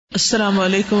السلام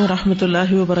علیکم ورحمۃ اللہ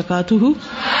وبرکاتہ۔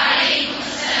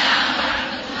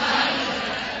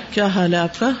 کیا حال ہے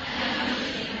آپ کا؟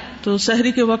 تو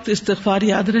سحری کے وقت استغفار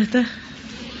یاد رہتا ہے؟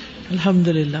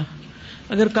 الحمدللہ۔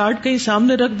 اگر کارڈ کہیں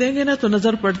سامنے رکھ دیں گے نا تو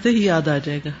نظر پڑتے ہی یاد آ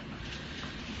جائے گا۔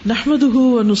 نحمدہ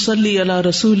ونصلی علی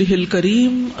رسولہ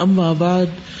الکریم، اما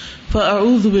بعد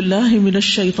فاعوذ باللہ من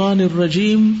الشیطان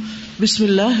الرجیم، بسم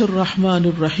اللہ الرحمن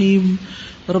الرحیم۔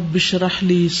 رب اشرح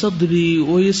لی صدری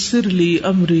ویسر لی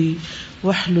امری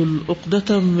واحلل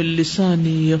عقدۃ من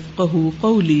لسانی یفقہوا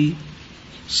قولی۔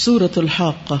 سورۃ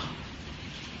الحاقہ۔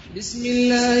 بسم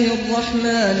اللہ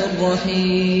الرحمن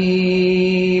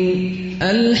الرحیم۔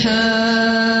 الحاقہ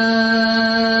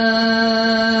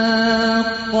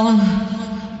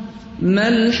ما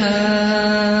الحاقہ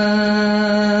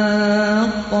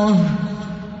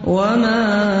وما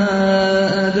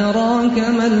ادراک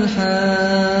ما الحاقہ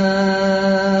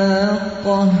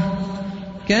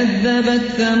كذبت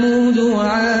ثمود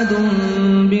وعاد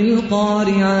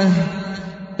بالقارعة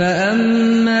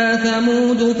فأما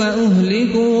ثمود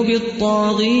فأهلكوا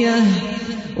بالطاغية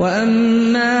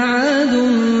وأما عاد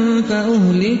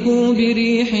فأهلكوا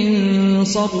بريح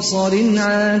صرصر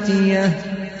عاتية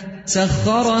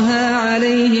سخرها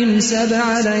عليهم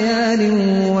 7 ليال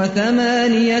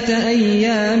و8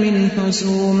 أيام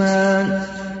حسوما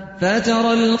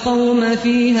فترى القوم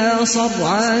فيها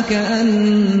صرعى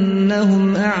كأنهم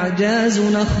أعجاز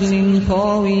نخل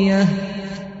خاوية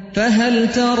فهل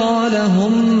ترى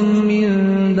لهم من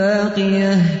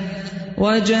باقية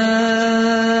وجاء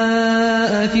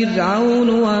فرعون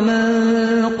ومن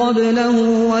قبله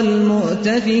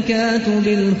والمؤتفكات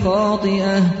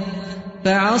بالخاطئة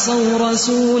فعصوا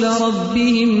رسول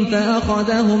ربهم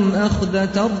فأخذهم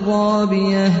أخذة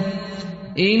رابية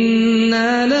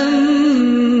إنا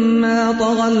لما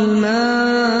طغى الماء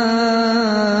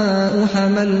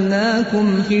حملناكم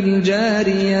في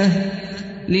الجارية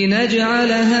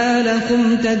لنجعلها لكم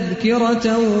تذكرة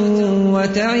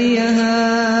وتعيها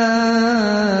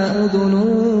أذن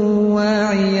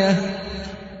واعية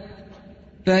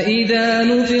فإذا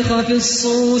نفخ في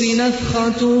الصور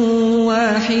نفخة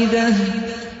واحدة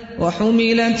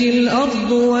وحملت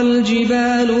الأرض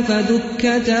والجبال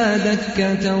فدكتا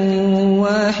دكة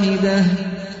واحدة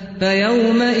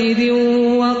فيومئذ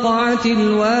وقعت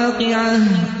الواقعة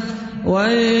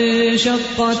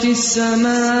وانشقت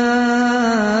السماء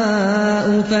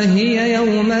فهي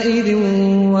يومئذ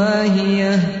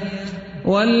واهية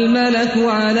والملك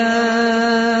على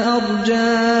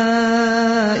أرجائها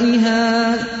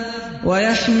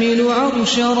ويحمل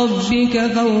عرش ربك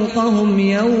فوقهم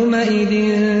يومئذ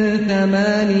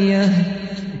 8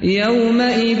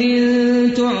 يومئذ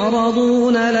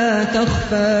تعرضون لا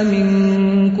تخفى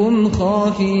منكم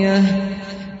خافية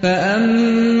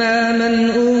فأما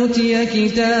من أوتي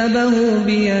كتابه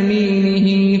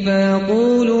بيمينه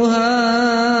فيقول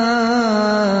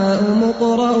هاؤم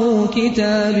اقرءوا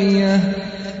كتابيه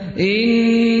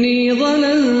إني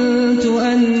ظننت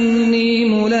أني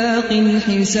ملاق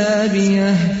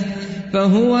حسابيه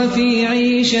فهو في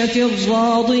عيشة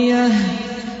راضية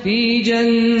في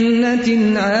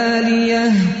جنة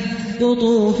عالية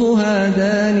قطوفها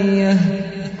دانية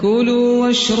كلوا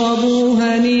واشربوا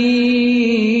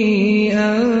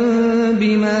هنيئا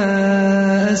بما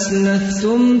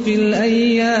أسلفتم في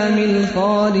الأيام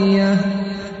الخالية۔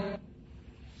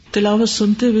 تلاوت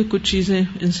سنتے ہوئے کچھ چیزیں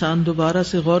انسان دوبارہ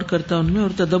سے غور کرتا ہے ان میں،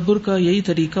 اور تدبر کا یہی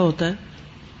طریقہ ہوتا ہے۔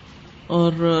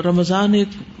 اور رمضان ایک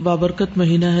بابرکت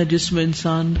مہینہ ہے جس میں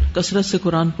انسان کثرت سے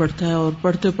قرآن پڑھتا ہے، اور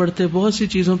پڑھتے پڑھتے بہت سی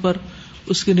چیزوں پر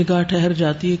اس کی نگاہ ٹھہر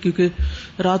جاتی ہے، کیونکہ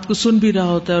رات کو سن بھی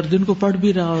رہا ہوتا ہے اور دن کو پڑھ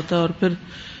بھی رہا ہوتا ہے، اور پھر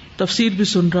تفسیر بھی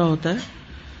سن رہا ہوتا ہے۔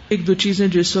 1-2 چیزیں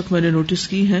جو اس وقت میں نے نوٹس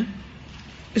کی ہیں،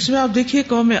 اس میں آپ دیکھیے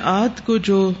قوم عاد کو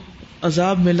جو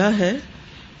عذاب ملا ہے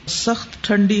سخت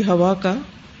ٹھنڈی ہوا کا،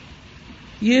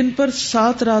 یہ ان پر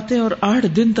 7 راتیں اور 8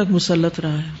 دن تک مسلط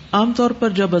رہا ہے۔ عام طور پر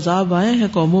جب عذاب آئے ہیں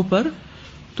قوموں پر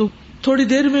تو تھوڑی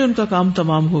دیر میں ان کا کام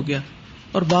تمام ہو گیا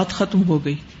اور بات ختم ہو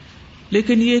گئی،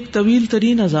 لیکن یہ ایک طویل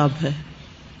ترین عذاب ہے،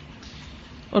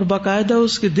 اور باقاعدہ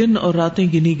اس کے دن اور راتیں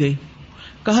گنی گئی۔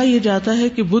 کہا یہ جاتا ہے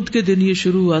کہ بدھ کے دن یہ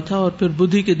شروع ہوا تھا اور پھر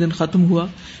بدھی کے دن ختم ہوا،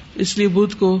 اس لیے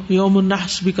بدھ کو یوم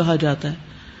النحس بھی کہا جاتا ہے،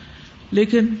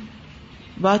 لیکن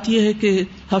بات یہ ہے کہ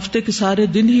ہفتے کے سارے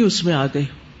دن ہی اس میں آ گئے،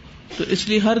 تو اس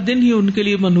لیے ہر دن ہی ان کے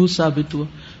لیے منحوس ثابت ہوا۔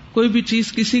 کوئی بھی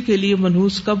چیز کسی کے لیے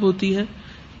منحوس کب ہوتی ہے؟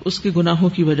 اس کے گناہوں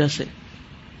کی وجہ سے۔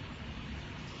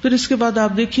 پھر اس کے بعد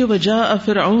آپ دیکھیے وجاء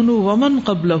فرعون ومن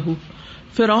قبلہ،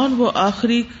 فرعون وہ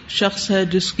آخری شخص ہے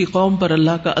جس کی قوم پر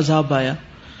اللہ کا عذاب آیا،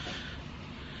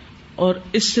 اور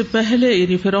اس سے پہلے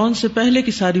یعنی فرعون سے پہلے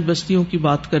کی ساری بستیوں کی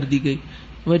بات کر دی گئی،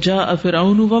 وجاء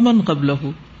فرعون ومن قبلہ،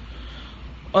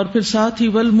 اور پھر ساتھ ہی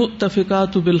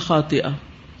والمؤتفقات بالخاطئہ.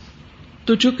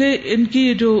 تو چونکہ ان کی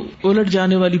جو الٹ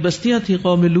جانے والی بستیاں تھیں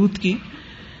قوم لوط کی،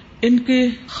 ان کے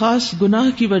خاص گناہ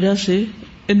کی وجہ سے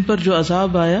ان پر جو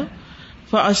عذاب آیا،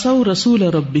 فعصوا رسول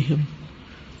ربهم.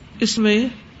 اس میں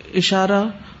اشارہ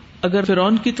اگر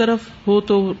فرعون کی طرف ہو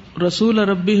تو رسول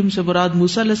ربهم سے مراد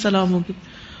موسیٰ علیہ السلام ہوگی،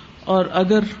 اور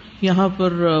اگر یہاں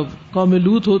پر قوم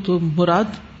لوط ہو تو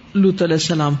مراد لوط علیہ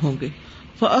السلام ہوں گے.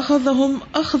 فأخذهم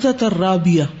أخذة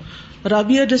الرابية.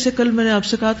 رابیہ جیسے کل میں نے آپ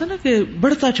سے کہا تھا نا کہ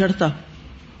بڑھتا چڑھتا،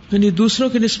 یعنی دوسروں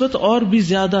کی نسبت اور بھی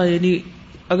زیادہ، یعنی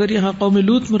اگر یہاں قوم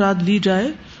لوط مراد لی جائے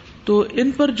تو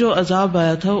ان پر جو عذاب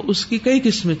آیا تھا اس کی کئی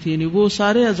قسمیں تھیں، یعنی وہ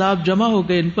سارے عذاب جمع ہو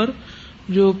گئے ان پر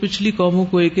جو پچھلی قوموں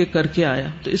کو ایک ایک کر کے آیا،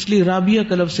 تو اس لیے رابیہ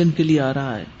کا لفظ ان کے لیے آ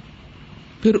رہا ہے.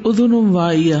 پھر اذن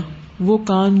واعیہ، وہ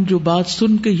کان جو بات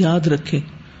سن کے یاد رکھے.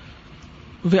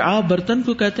 وعاء برتن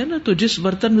کو کہتے ہیں نا، تو جس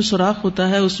برتن میں سوراخ ہوتا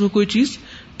ہے اس میں کوئی چیز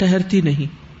ٹھہرتی نہیں.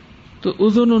 تو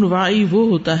اذن واعی وہ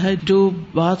ہوتا ہے جو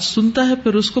بات سنتا ہے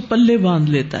پھر اس کو پلے باندھ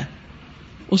لیتا ہے،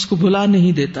 اس کو بھلا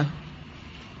نہیں دیتا.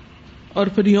 اور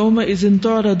پھر یومئذ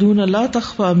تعرضون لا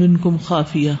تخفی منکم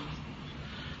خافیہ،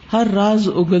 ہر راز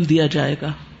اگل دیا جائے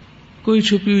گا، کوئی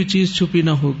چھپی ہوئی چیز چھپی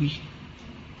نہ ہوگی.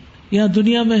 یہاں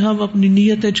دنیا میں ہم اپنی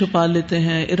نیتیں چھپا لیتے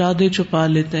ہیں، ارادے چھپا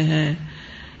لیتے ہیں،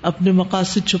 اپنے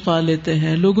مقاصد چھپا لیتے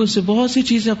ہیں، لوگوں سے بہت سی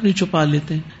چیزیں اپنی چھپا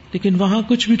لیتے ہیں، لیکن وہاں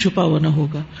کچھ بھی چھپا ہوا نہ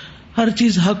ہوگا، ہر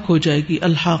چیز حق ہو جائے گی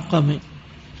الحاقہ میں.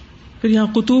 پھر یہاں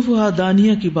قطوفھا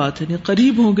دانیہ کی بات ہے، یعنی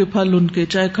قریب ہوں گے پھل ان کے،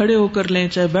 چاہے کھڑے ہو کر لیں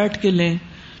چاہے بیٹھ کے لیں،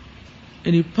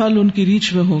 یعنی پھل ان کی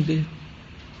ریچھ میں ہوں گے،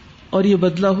 اور یہ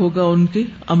بدلہ ہوگا ان کے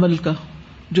عمل کا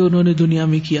جو انہوں نے دنیا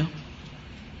میں کیا.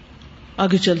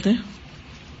 آگے چلتے ہیں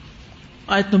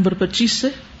آیت نمبر 25 سے.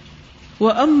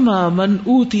 وَأَمَّا مَنْ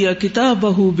أُوتِيَ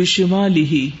كِتَابَهُ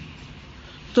بِشِمَالِهِ،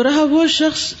 تو رہا وہ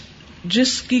شخص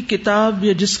جس کی کتاب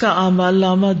یا جس کا اعمال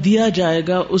نامہ دیا جائے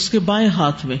گا اس کے بائیں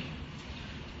ہاتھ میں.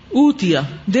 اوتیا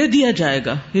دے دیا جائے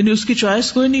گا، یعنی اس کی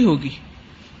چوائس کوئی نہیں ہوگی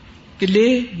کہ لے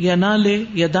یا نہ لے،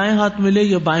 یا دائیں ہاتھ میں لے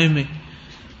یا بائیں میں.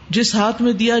 جس ہاتھ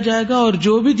میں دیا جائے گا اور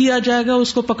جو بھی دیا جائے گا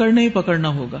اس کو پکڑنا ہی پکڑنا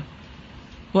ہوگا.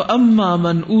 وَأَمَّا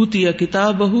مَنْ أُوتِيَ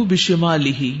كِتَابَهُ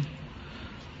بِشِمَالِهِ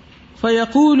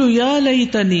فَيَقُولُ يَا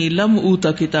لَيْتَنِي لَمْ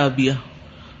أُوتَ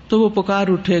كِتَابِيَهْ، تو وہ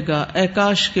پکار اٹھے گا اے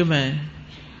کاش کہ میں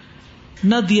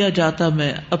نہ دیا جاتا میں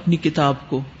اپنی کتاب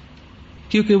کو،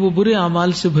 کیونکہ وہ برے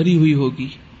اعمال سے بھری ہوئی ہوگی.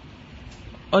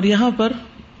 اور یہاں پر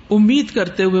امید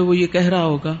کرتے ہوئے وہ یہ کہہ رہا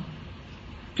ہوگا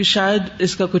کہ شاید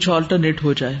اس کا کچھ آلٹرنیٹ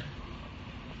ہو جائے،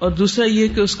 اور دوسرا یہ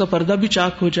کہ اس کا پردہ بھی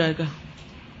چاک ہو جائے گا.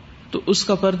 تو اس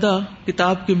کا پردہ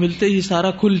کتاب کے ملتے ہی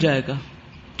سارا کھل جائے گا.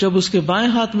 جب اس کے بائیں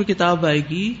ہاتھ میں کتاب آئے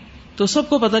گی تو سب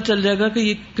کو پتا چل جائے گا کہ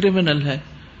یہ کرمنل ہے،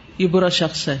 یہ برا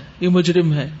شخص ہے، یہ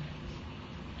مجرم ہے،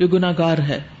 یہ گناہگار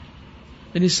ہے.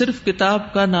 یعنی صرف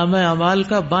کتاب کا نامہ اعمال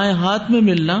کا بائیں ہاتھ میں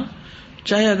ملنا،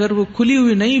 چاہے اگر وہ کھلی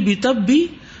ہوئی نہیں بھی تب بھی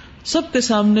سب کے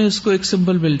سامنے اس کو ایک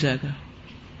سمبل مل جائے گا،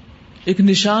 ایک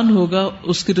نشان ہوگا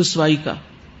اس کی رسوائی کا.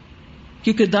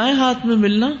 کیونکہ دائیں ہاتھ میں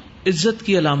ملنا عزت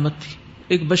کی علامت تھی،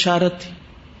 ایک بشارت تھی.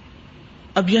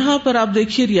 اب یہاں پر آپ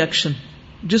دیکھیے ریئیکشن،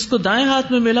 جس کو دائیں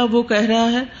ہاتھ میں ملا وہ کہہ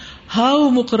رہا ہے ہاؤ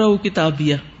مقرؤ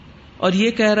کتابیہ، اور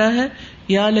یہ کہہ رہا ہے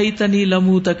یا لیتنی لم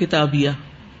اوت کتابیہ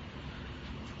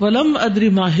ولم ادری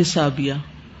ما حسابیہ،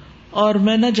 اور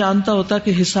میں نہ جانتا ہوتا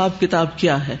کہ حساب کتاب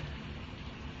کیا ہے.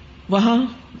 وہاں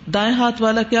دائیں ہاتھ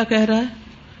والا کیا کہہ رہا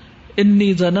ہے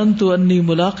انی ظننت انی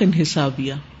ملاق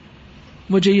حسابیہ،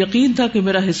 مجھے یقین تھا کہ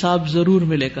میرا حساب ضرور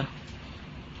ملے گا،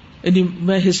 یعنی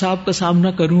میں حساب کا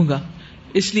سامنا کروں گا،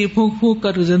 اس لیے پھونک پھونک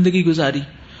کر زندگی گزاری.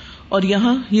 اور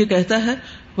یہاں یہ کہتا ہے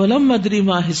ولم ادری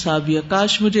ما حسابیہ،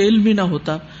 کاش مجھے علم ہی نہ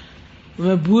ہوتا،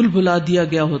 میں بھول بھلا دیا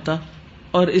گیا ہوتا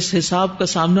اور اس حساب کا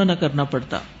سامنا نہ کرنا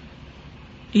پڑتا.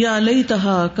 یا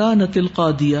لیتہا کانت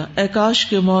القاضیہ، اے کاش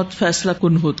کے موت فیصلہ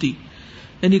کن ہوتی،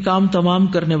 یعنی کام تمام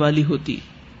کرنے والی ہوتی.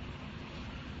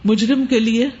 مجرم کے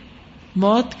لیے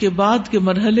موت کے بعد کے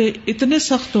مرحلے اتنے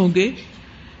سخت ہوں گے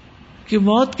کہ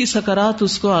موت کی سکرات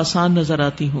اس کو آسان نظر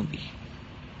آتی ہوں گی،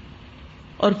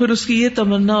 اور پھر اس کی یہ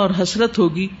تمنا اور حسرت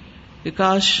ہوگی کہ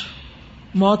کاش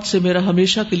موت سے میرا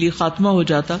ہمیشہ کے لیے خاتمہ ہو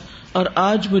جاتا اور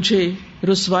آج مجھے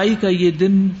رسوائی کا یہ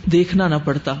دن دیکھنا نہ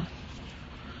پڑتا.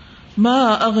 ما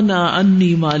اغنا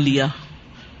انی مالیہ،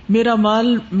 میرا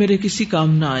مال میرے کسی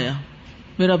کام نہ آیا،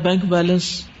 میرا بینک بیلنس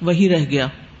وہی رہ گیا،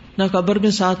 نہ قبر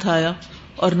میں ساتھ آیا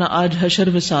اور نہ آج حشر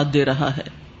میں ساتھ دے رہا ہے.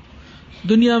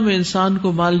 دنیا میں انسان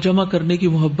کو مال جمع کرنے کی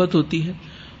محبت ہوتی ہے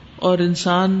اور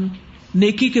انسان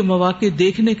نیکی کے مواقع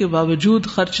دیکھنے کے باوجود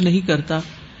خرچ نہیں کرتا،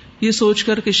 یہ سوچ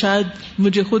کر کہ شاید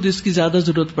مجھے خود اس کی زیادہ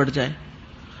ضرورت پڑ جائے.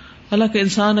 حالانکہ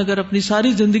انسان اگر اپنی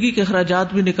ساری زندگی کے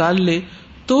اخراجات بھی نکال لے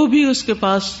تو بھی اس کے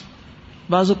پاس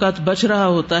بعض اوقات بچ رہا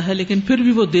ہوتا ہے لیکن پھر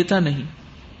بھی وہ دیتا نہیں،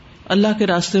 اللہ کے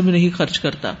راستے میں نہیں خرچ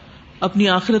کرتا، اپنی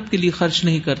آخرت کے لیے خرچ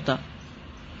نہیں کرتا،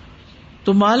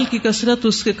 تو مال کی کثرت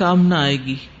اس کے کام نہ آئے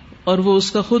گی اور وہ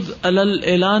اس کا خود علل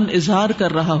اعلان اظہار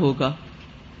کر رہا ہوگا.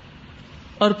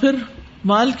 اور پھر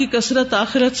مال کی کثرت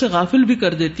آخرت سے غافل بھی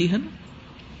کر دیتی ہے نا.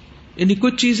 یعنی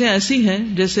کچھ چیزیں ایسی ہیں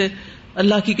جیسے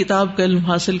اللہ کی کتاب کا علم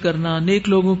حاصل کرنا، نیک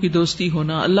لوگوں کی دوستی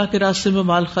ہونا، اللہ کے راستے میں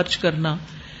مال خرچ کرنا،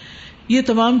 یہ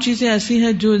تمام چیزیں ایسی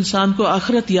ہیں جو انسان کو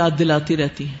آخرت یاد دلاتی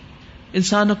رہتی ہیں.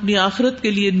 انسان اپنی آخرت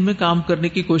کے لیے ان میں کام کرنے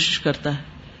کی کوشش کرتا ہے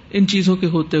ان چیزوں کے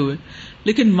ہوتے ہوئے،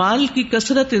 لیکن مال کی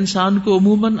کثرت انسان کو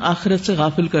عموماً آخرت سے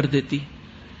غافل کر دیتی،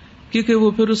 کیونکہ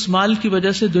وہ پھر اس مال کی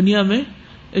وجہ سے دنیا میں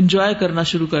انجوائے کرنا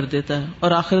شروع کر دیتا ہے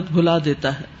اور آخرت بھلا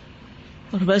دیتا ہے.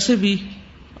 اور ویسے بھی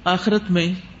آخرت میں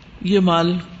یہ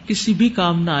مال کسی بھی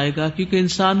کام نہ آئے گا، کیونکہ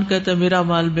انسان کہتا ہے میرا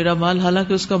مال،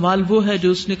 حالانکہ اس کا مال وہ ہے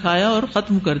جو اس نے کھایا اور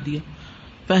ختم کر دیا،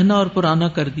 پہنا اور پرانا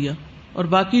کر دیا، اور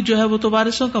باقی جو ہے وہ تو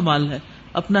وارثوں کا مال ہے،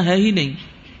 اپنا ہے ہی نہیں.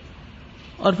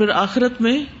 اور پھر آخرت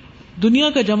میں دنیا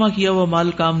کا جمع کیا ہوا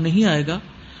مال کام نہیں آئے گا.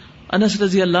 انس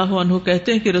رضی اللہ عنہ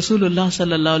کہتے ہیں کہ رسول اللہ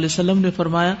صلی اللہ علیہ وسلم نے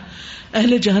فرمایا،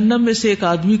 اہل جہنم میں سے ایک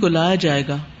آدمی کو لایا جائے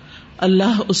گا،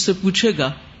 اللہ اس سے پوچھے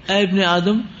گا، اے ابن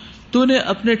آدم تو نے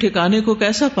اپنے ٹھکانے کو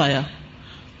کیسا پایا؟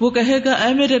 وہ کہے گا،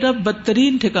 اے میرے رب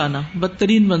بدترین ٹھکانہ،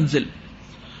 بدترین منزل.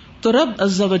 تو رب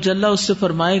عز و جل اس سے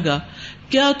فرمائے گا،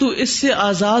 کیا تو اس سے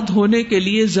آزاد ہونے کے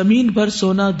لیے زمین بھر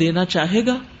سونا دینا چاہے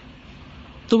گا؟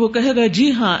 تو وہ کہے گا،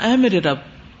 جی ہاں اے میرے رب،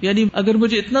 یعنی اگر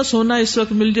مجھے اتنا سونا اس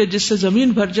وقت مل جائے جس سے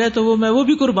زمین بھر جائے تو میں وہ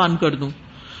بھی قربان کر دوں.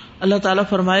 اللہ تعالیٰ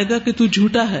فرمائے گا کہ تو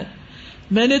جھوٹا ہے،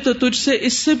 میں نے تو تجھ سے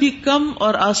اس سے بھی کم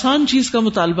اور آسان چیز کا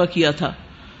مطالبہ کیا تھا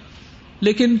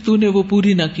لیکن تو نے وہ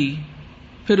پوری نہ کی.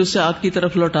 پھر اسے آگ کی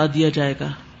طرف لوٹا دیا جائے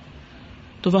گا.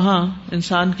 تو وہاں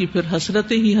انسان کی پھر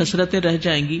حسرتیں ہی حسرتیں رہ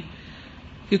جائیں گی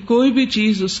کہ کوئی بھی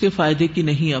چیز اس کے فائدے کی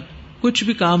نہیں، اب کچھ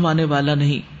بھی کام آنے والا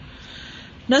نہیں.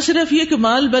 نہ صرف یہ کہ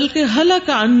مال، بلکہ ہلاک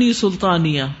عنی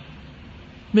سلطانیہ،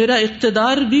 میرا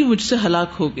اقتدار بھی مجھ سے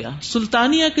ہلاک ہو گیا.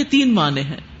 سلطانیہ کے 3 معنی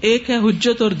ہیں، ایک ہے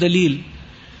حجت اور دلیل،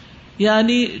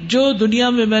 یعنی جو دنیا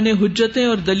میں نے حجتیں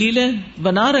اور دلیلیں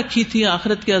بنا رکھی تھی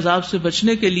آخرت کے عذاب سے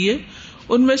بچنے کے لیے،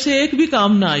 ان میں سے ایک بھی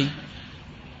کام نہ آئی.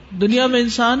 دنیا میں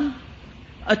انسان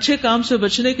اچھے کام سے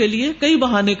بچنے کے لیے کئی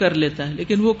بہانے کر لیتا ہے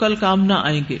لیکن وہ کل کام نہ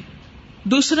آئیں گے.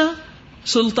 دوسرا،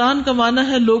 سلطان کا معنی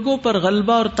ہے لوگوں پر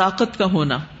غلبہ اور طاقت کا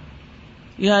ہونا،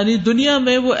 یعنی دنیا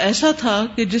میں وہ ایسا تھا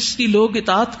کہ جس کی لوگ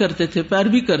اطاعت کرتے تھے،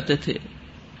 پیروی کرتے تھے.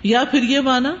 یا پھر یہ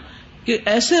معنی کہ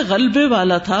ایسے غلبے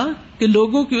والا تھا کہ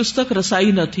لوگوں کی اس تک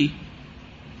رسائی نہ تھی،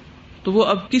 تو وہ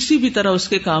اب کسی بھی طرح اس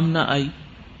کے کام نہ آئی.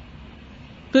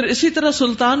 پھر اسی طرح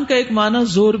سلطان کا ایک معنی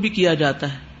زور بھی کیا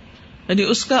جاتا ہے، یعنی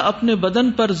اس کا اپنے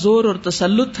بدن پر زور اور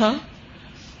تسلط تھا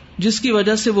جس کی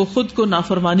وجہ سے وہ خود کو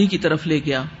نافرمانی کی طرف لے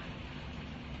گیا.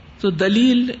 تو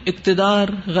دلیل، اقتدار،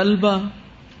 غلبہ،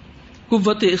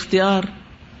 قوت اختیار،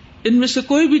 ان میں سے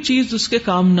کوئی بھی چیز اس کے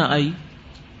کام نہ آئی.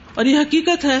 اور یہ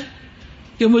حقیقت ہے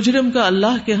کہ مجرم کا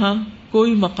اللہ کے ہاں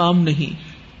کوئی مقام نہیں.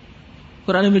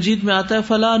 قرآن مجید میں آتا ہے،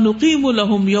 فَلَا نُقِيمُ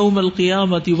لَهُمْ يَوْمَ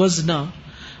الْقِيَامَةِ وَزْنًا،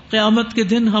 قیامت کے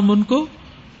دن ہم ان کو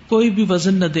کوئی بھی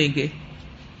وزن نہ دیں گے.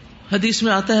 حدیث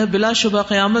میں آتا ہے بلا شبہ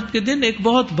قیامت کے دن ایک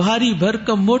بہت بھاری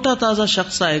بھرکم موٹا تازہ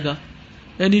شخص آئے گا،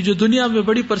 یعنی جو دنیا میں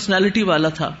بڑی پرسنالٹی والا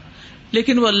تھا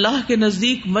لیکن وہ اللہ کے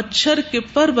نزدیک مچھر کے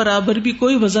پر برابر بھی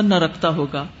کوئی وزن نہ رکھتا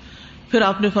ہوگا. پھر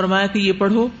آپ نے فرمایا کہ یہ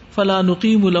پڑھو، فَلَا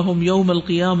نُقِيمُ لَهُمْ يَوْمَ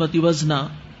الْقِيَامَةِ وَزْنًا.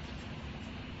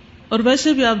 اور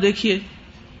ویسے بھی آپ دیکھیے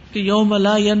کہ یوم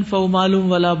لا ينفع مال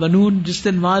ولا بنون، جس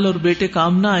دن مال اور بیٹے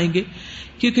کام نہ آئیں گے،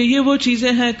 کیونکہ یہ وہ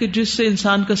چیزیں ہیں کہ جس سے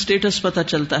انسان کا سٹیٹس پتہ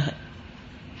چلتا ہے.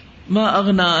 ما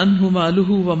اغنا عنہ مالہ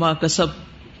وما کسب،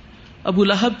 ابو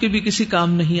لہب کے بھی کسی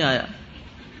کام نہیں آیا.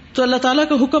 تو اللہ تعالیٰ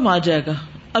کا حکم آ جائے گا.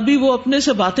 ابھی وہ اپنے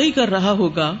سے باتیں ہی کر رہا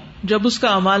ہوگا، جب اس کا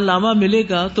اعمال نامہ ملے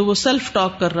گا تو وہ سیلف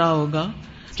ٹاک کر رہا ہوگا،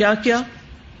 کیا کیا،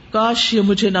 کاش یہ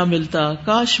مجھے نہ ملتا،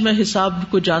 کاش میں حساب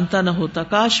کو جانتا نہ ہوتا،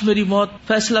 کاش میری موت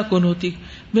فیصلہ کن ہوتی،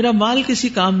 میرا مال کسی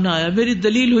کام نہ آیا، میری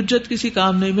دلیل حجت کسی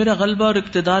کام نہیں، میرا غلبہ اور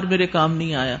اقتدار میرے کام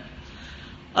نہیں آیا.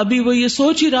 ابھی وہ یہ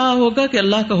سوچ ہی رہا ہوگا کہ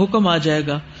اللہ کا حکم آ جائے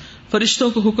گا، فرشتوں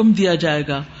کو حکم دیا جائے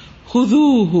گا،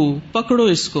 خذوہ، پکڑو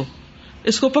اس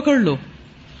کو پکڑ لو،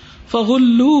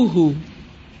 فغلوہ،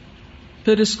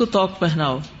 پھر اس کو طوق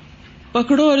پہناؤ،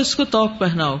 پکڑو اور اس کو طوق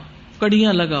پہناؤ،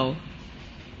 کڑیاں لگاؤ.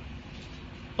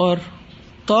 اور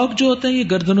طوق جو ہوتے ہیں یہ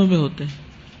گردنوں میں ہوتے ہیں،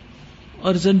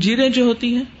 اور زنجیریں جو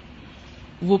ہوتی ہیں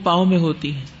وہ پاؤں میں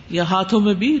ہوتی ہیں یا ہاتھوں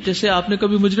میں بھی. جیسے آپ نے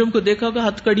کبھی مجرم کو دیکھا ہوگا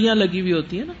ہتھ کڑیاں لگی ہوئی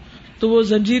ہوتی ہیں نا، تو وہ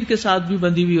زنجیر کے ساتھ بھی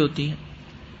بندھی ہوئی ہوتی ہیں.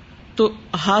 تو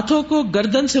ہاتھوں کو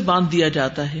گردن سے باندھ دیا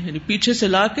جاتا ہے، یعنی پیچھے سے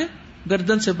لا کے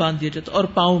گردن سے باندھ دیا جاتا ہے، اور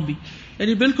پاؤں بھی،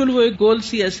 یعنی بالکل وہ ایک گول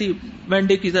سی ایسی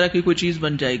مینڈے کی طرح کی کوئی چیز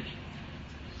بن جائے گی.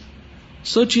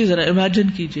 سوچیے ذرا, امیجن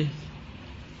کیجیے,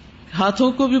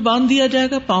 ہاتھوں کو بھی باندھ دیا جائے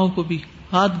گا, پاؤں کو بھی,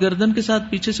 ہاتھ گردن کے ساتھ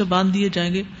پیچھے سے باندھ دیے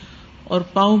جائیں گے اور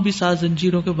پاؤں بھی ساتھ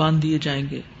زنجیروں کے باندھ دیے جائیں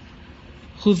گے.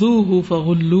 خذوہ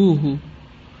فغلوہ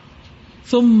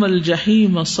ثم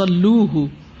الجحیم صلوہ,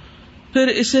 پھر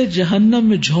اسے جہنم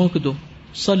میں جھونک دو.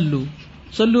 صلو,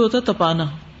 صلو ہوتا تپانا,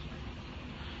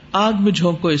 آگ میں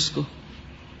جھونکو اس کو,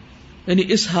 یعنی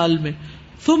اس حال میں.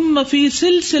 ثم فی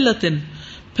سلسلۃ,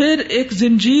 پھر ایک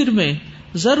زنجیر میں,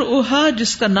 ذرعھا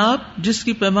جس کا ناپ, جس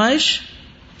کی پیمائش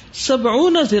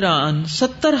 70 ذراعا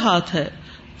 70 ہاتھ ہے,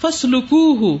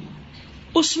 فاسلکوہ,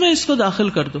 اس میں اس کو داخل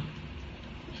کر دو,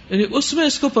 یعنی اس میں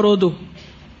اس کو پرو دو.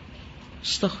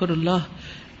 استغفر اللہ,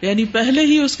 یعنی پہلے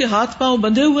ہی اس کے ہاتھ پاؤں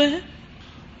بندھے ہوئے ہیں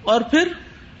اور پھر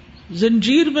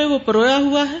زنجیر میں وہ پرویا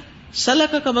ہوا ہے.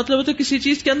 سلکا کا مطلب ہوتا ہے کسی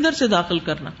چیز کے اندر سے داخل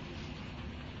کرنا,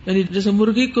 یعنی جیسے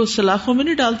مرغی کو سلاخوں میں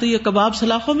نہیں ڈالتے یا کباب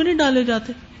سلاخوں میں نہیں ڈالے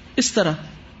جاتے, اس طرح.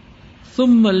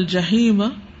 ثم الجحیم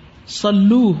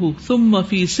صلوہ ثم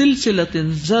فی سلسلۃ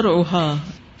ذرعھا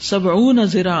 70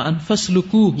 ذراعا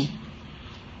فاسلکوہ.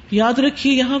 یاد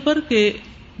رکھیے یہاں پر کہ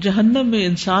جہنم میں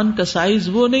انسان کا سائز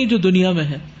وہ نہیں جو دنیا میں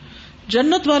ہے.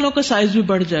 جنت والوں کا سائز بھی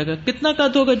بڑھ جائے گا. کتنا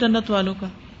قد ہوگا جنت والوں کا؟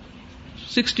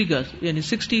 60 گز, یعنی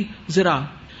 60 ذراع.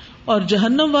 اور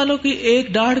جہنم والوں کی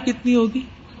ایک ڈاڑھ کتنی ہوگی؟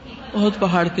 بہت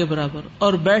پہاڑ کے برابر.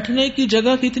 اور بیٹھنے کی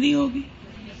جگہ کتنی ہوگی؟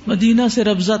 مدینہ سے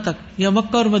ربضہ تک یا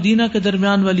مکہ اور مدینہ کے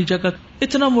درمیان والی جگہ.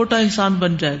 اتنا موٹا انسان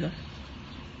بن جائے گا.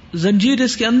 زنجیر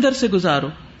اس کے اندر سے گزارو.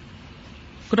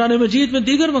 قرآن مجید میں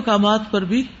دیگر مقامات پر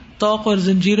بھی طوق اور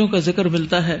زنجیروں کا ذکر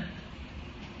ملتا ہے.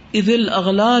 اذ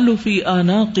الاغلال فی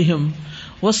اعناقہم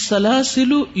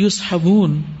والسلاسل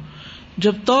یسحبون,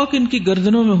 جب طوق ان کی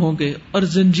گردنوں میں ہوں گے اور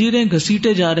زنجیریں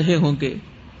گھسیٹے جا رہے ہوں گے.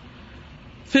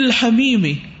 فی الحمیم,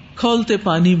 کھولتے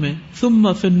پانی میں.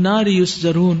 ثم فی النار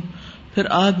یسجرون, پھر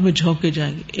آگ میں جھونکے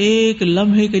جائیں گے. ایک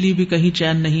لمحے کے لیے بھی کہیں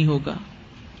چین نہیں ہوگا.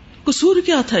 قصور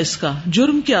کیا تھا اس کا؟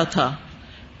 جرم کیا تھا؟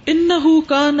 انہ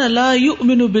کان لا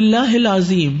یؤمن باللہ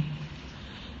العظیم,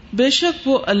 بے شک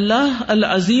وہ اللہ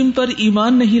العظیم پر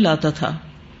ایمان نہیں لاتا تھا.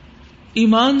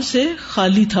 ایمان سے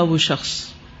خالی تھا وہ شخص.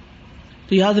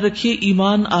 تو یاد رکھیے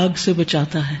ایمان آگ سے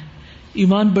بچاتا ہے.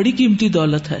 ایمان بڑی قیمتی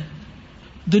دولت ہے.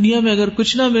 دنیا میں اگر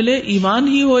کچھ نہ ملے, ایمان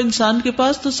ہی ہو انسان کے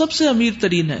پاس تو سب سے امیر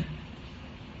ترین ہے.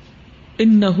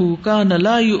 انہ کان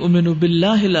لا یؤمن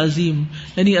باللہ العظیم,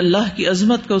 یعنی اللہ کی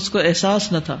عظمت کا اس کو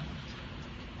احساس نہ تھا.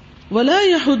 ولا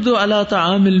یحض علی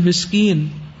طعام المسکین,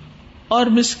 اور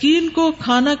مسکین کو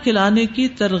کھانا کھلانے کی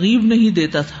ترغیب نہیں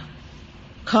دیتا تھا.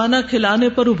 کھانا کھلانے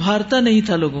پر ابھارتا نہیں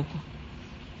تھا لوگوں کو.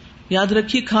 یاد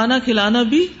رکھیے کھانا کھلانا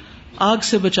بھی آگ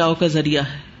سے بچاؤ کا ذریعہ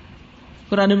ہے.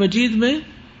 قرآن مجید میں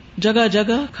جگہ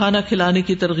جگہ کھانا کھلانے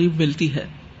کی ترغیب ملتی ہے.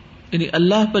 یعنی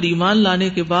اللہ پر ایمان لانے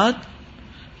کے بعد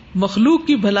مخلوق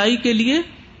کی بھلائی کے لیے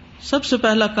سب سے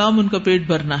پہلا کام ان کا پیٹ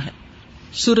بھرنا ہے.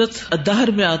 سورۃ الدہر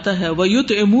میں آتا ہے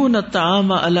وَيُطْعِمُونَ الطَّعَامَ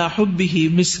عَلَى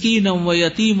حُبِّهِ مِسْكِينًا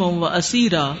وَيَتِيمًا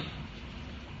وَأَسِيرًا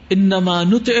إِنَّمَا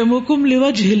نُطْعِمُكُمْ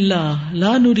لِوَجْهِ اللَّهِ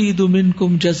لَا نُرِيدُ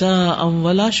مِنْكُمْ جَزَاءً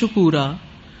وَلَا شُكُورًا.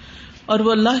 اور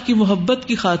وہ اللہ کی محبت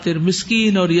کی خاطر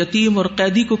مسکین اور یتیم اور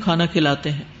قیدی کو کھانا کھلاتے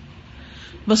ہیں.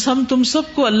 بس ہم تم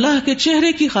سب کو اللہ کے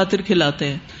چہرے کی خاطر کھلاتے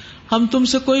ہیں, ہم تم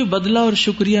سے کوئی بدلہ اور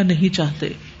شکریہ نہیں چاہتے.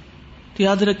 تو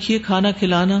یاد رکھیے کھانا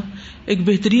کھلانا ایک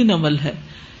بہترین عمل ہے.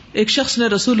 ایک شخص نے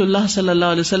رسول اللہ صلی اللہ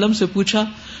علیہ وسلم سے پوچھا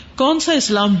کون سا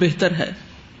اسلام بہتر ہے؟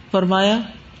 فرمایا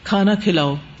کھانا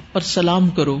کھلاؤ اور سلام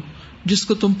کرو جس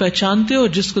کو تم پہچانتے اور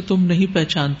جس کو تم نہیں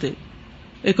پہچانتے.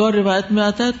 ایک اور روایت میں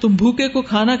آتا ہے تم بھوکے کو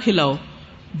کھانا کھلاؤ,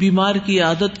 بیمار کی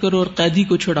عادت کرو اور قیدی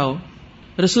کو چھڑاؤ.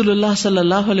 رسول اللہ صلی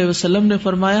اللہ علیہ وسلم نے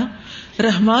فرمایا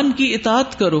رحمان کی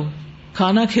اطاعت کرو,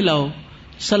 کھانا کھلاؤ,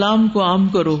 سلام کو عام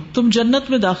کرو, تم جنت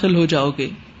میں داخل ہو جاؤ گے.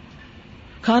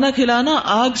 کھانا کھلانا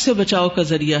آگ سے بچاؤ کا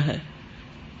ذریعہ ہے.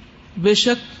 بے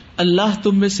شک اللہ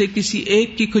تم میں سے کسی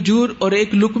ایک کی کھجور اور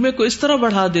ایک لقمے کو اس طرح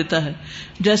بڑھا دیتا ہے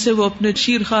جیسے وہ اپنے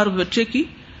شیرخوار بچے کی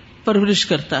پرورش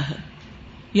کرتا ہے,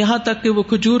 یہاں تک کہ وہ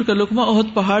کھجور کا لقمہ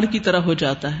احد پہاڑ کی طرح ہو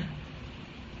جاتا ہے.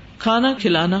 کھانا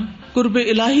کھلانا قرب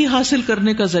الہی حاصل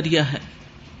کرنے کا ذریعہ ہے.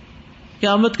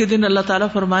 قیامت کے دن اللہ تعالیٰ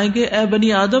فرمائیں گے اے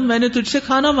بنی آدم میں نے تجھ سے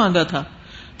کھانا مانگا تھا,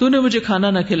 تو نے مجھے کھانا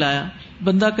نہ کھلایا.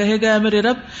 بندہ کہے گا اے میرے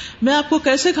رب میں آپ کو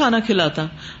کیسے کھانا کھلاتا,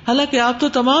 حالانکہ آپ تو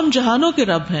تمام جہانوں کے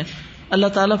رب ہیں. اللہ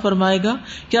تعالیٰ فرمائے گا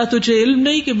کیا تجھے علم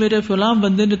نہیں کہ میرے فلاں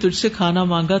بندے نے تجھ سے کھانا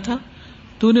مانگا تھا,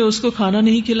 تو نے اس کو کھانا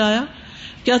نہیں کھلایا؟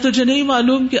 کیا تجھے نہیں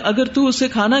معلوم کہ اگر تو اسے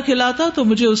کھانا کھلاتا تو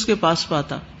مجھے اس کے پاس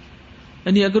پاتا؟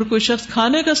 یعنی اگر کوئی شخص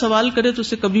کھانے کا سوال کرے تو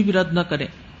اسے کبھی بھی رد نہ کرے.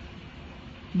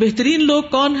 بہترین لوگ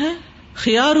کون ہیں؟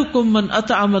 خیارکم من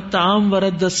اطعم الطعام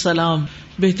ورد السلام،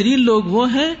 بہترین لوگ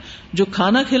وہ ہیں جو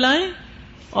کھانا کھلائیں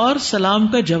اور سلام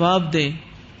کا جواب دیں.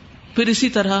 پھر اسی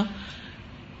طرح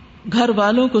گھر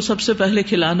والوں کو سب سے پہلے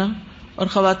کھلانا. اور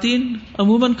خواتین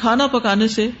عموماً کھانا پکانے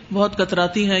سے بہت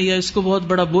کتراتی ہیں یا اس کو بہت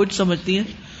بڑا بوجھ سمجھتی ہیں،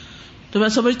 تو میں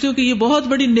سمجھتی ہوں کہ یہ بہت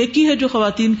بڑی نیکی ہے جو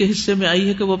خواتین کے حصے میں آئی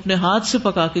ہے کہ وہ اپنے ہاتھ سے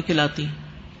پکا کے کھلاتی ہیں.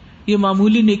 یہ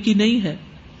معمولی نیکی نہیں ہے.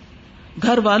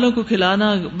 گھر والوں کو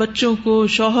کھلانا، بچوں کو،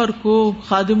 شوہر کو،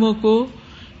 خادموں کو،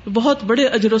 بہت بڑے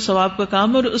اجر و ثواب کا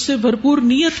کام ہے، اور اسے بھرپور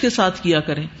نیت کے ساتھ کیا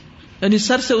کریں، یعنی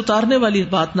سر سے اتارنے والی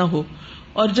بات نہ ہو.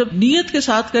 اور جب نیت کے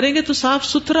ساتھ کریں گے تو صاف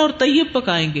ستھرا اور طیب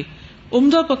پکائیں گے،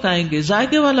 عمدہ پکائیں گے،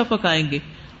 ذائقے والا پکائیں گے،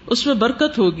 اس میں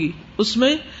برکت ہوگی، اس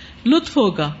میں لطف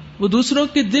ہوگا، وہ دوسروں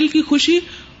کے دل کی خوشی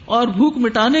اور بھوک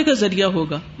مٹانے کا ذریعہ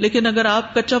ہوگا. لیکن اگر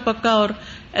آپ کچا پکا اور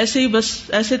ایسے ہی بس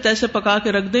ایسے تیسے پکا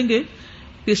کے رکھ دیں گے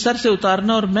کہ سر سے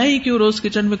اتارنا، اور میں ہی کیوں روز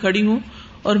کچن میں کھڑی ہوں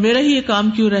اور میرا ہی یہ کام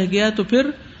کیوں رہ گیا، تو پھر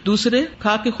دوسرے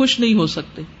کھا کے خوش نہیں ہو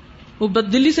سکتے. وہ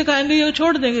بددلی سے کھائیں گے یا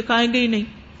چھوڑ دیں گے، کھائیں گے ہی نہیں.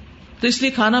 تو اس لیے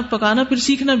کھانا پکانا پھر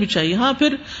سیکھنا بھی چاہیے. ہاں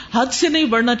پھر حد سے نہیں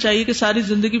بڑھنا چاہیے کہ ساری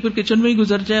زندگی پھر کچن میں ہی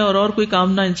گزر جائے اور کوئی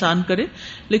کام نہ انسان کرے،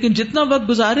 لیکن جتنا وقت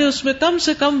گزارے اس میں کم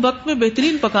سے کم وقت میں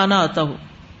بہترین پکانا آتا ہو.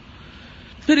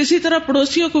 پھر اسی طرح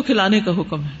پڑوسیوں کو کھلانے کا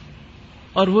حکم ہے،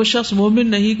 اور وہ شخص مومن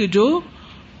نہیں کہ جو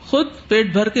خود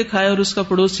پیٹ بھر کے کھائے اور اس کا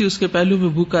پڑوسی اس کے پہلو میں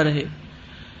بھوکا رہے.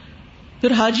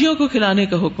 پھر حاجیوں کو کھلانے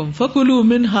کا حکم، فَكُلُوا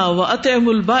مِنْهَا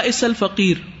وَأَطْعِمُوا الْبَائِسَ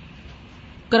الْفَقِيرَ.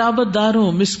 قرابت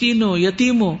داروں، مسکینوں،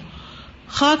 یتیموں،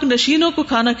 خاک نشینوں کو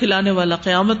کھانا کھلانے والا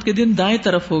قیامت کے دن دائیں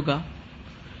طرف ہوگا.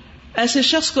 ایسے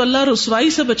شخص کو اللہ رسوائی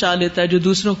سے بچا لیتا ہے جو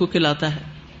دوسروں کو کھلاتا ہے.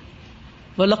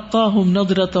 وَلَقَّاهُمْ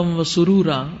نَضْرَةً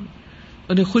وَسُرُورًا،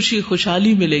 انہیں خوشی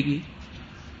خوشحالی ملے گی.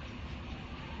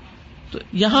 تو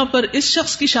یہاں پر اس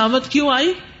شخص کی شامت کیوں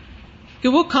آئی کہ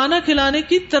وہ کھانا کھلانے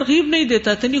کی ترغیب نہیں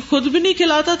دیتا تھا، یعنی خود بھی نہیں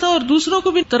کھلاتا تھا اور دوسروں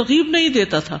کو بھی ترغیب نہیں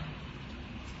دیتا تھا.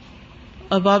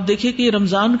 اب آپ دیکھیے کہ یہ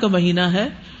رمضان کا مہینہ ہے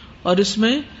اور اس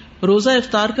میں روزہ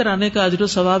افطار کرانے کا اجر و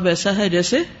ثواب ایسا ہے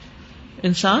جیسے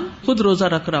انسان خود روزہ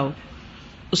رکھ رہا ہو.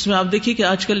 اس میں آپ دیکھیے کہ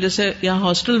آج کل جیسے یہاں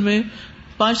ہاسٹل میں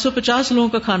 550 لوگوں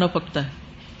کا کھانا پکتا ہے،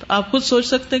 تو آپ خود سوچ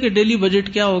سکتے ہیں کہ ڈیلی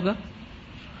بجٹ کیا ہوگا.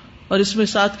 اور اس میں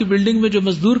ساتھ کی بلڈنگ میں جو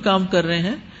مزدور کام کر رہے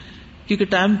ہیں، کیونکہ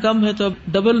ٹائم کم ہے تو اب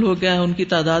ڈبل ہو گیا ہے ان کی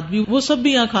تعداد بھی، وہ سب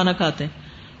بھی یہاں کھانا کھاتے ہیں.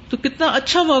 تو کتنا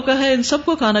اچھا موقع ہے ان سب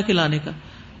کو کھانا کھلانے کا.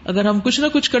 اگر ہم کچھ نہ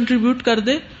کچھ کنٹریبیوٹ کر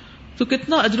دیں تو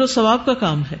کتنا اجر و ثواب کا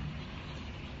کام ہے.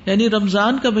 یعنی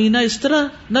رمضان کا مہینہ اس طرح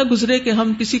نہ گزرے کہ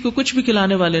ہم کسی کو کچھ بھی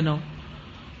کھلانے والے نہ ہوں.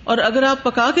 اور اگر آپ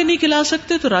پکا کے نہیں کھلا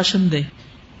سکتے تو راشن دیں،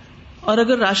 اور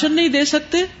اگر راشن نہیں دے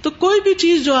سکتے تو کوئی بھی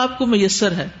چیز جو آپ کو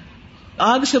میسر ہے،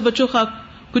 آگ سے بچو، خاک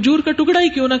کھجور کا ٹکڑا ہی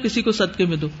کیوں نہ کسی کو صدقے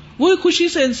میں دو. وہی خوشی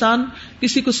سے انسان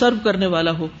کسی کو سرو کرنے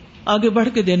والا ہو، آگے بڑھ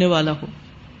کے دینے والا ہو.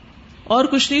 اور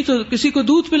کچھ نہیں تو کسی کو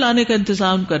دودھ پلانے کا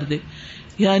انتظام کر دے.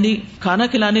 یعنی کھانا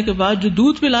کھلانے کے بعد جو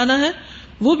دودھ پلانا ہے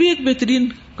وہ بھی ایک بہترین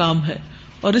کام ہے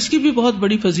اور اس کی بھی بہت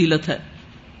بڑی فضیلت ہے.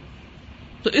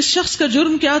 تو اس شخص کا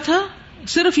جرم کیا تھا؟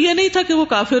 صرف یہ نہیں تھا کہ وہ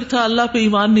کافر تھا، اللہ پہ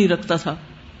ایمان نہیں رکھتا تھا،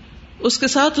 اس کے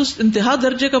ساتھ اس انتہا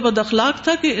درجے کا بد اخلاق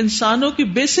تھا کہ انسانوں کی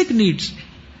بیسک نیڈز،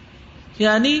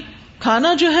 یعنی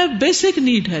کھانا جو ہے بیسک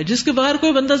نیڈ ہے جس کے بغیر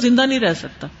کوئی بندہ زندہ نہیں رہ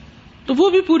سکتا، تو وہ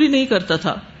بھی پوری نہیں کرتا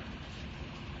تھا.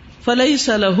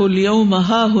 فَلَيْسَ لَهُ الْيَوْمَ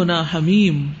هَاهُنَا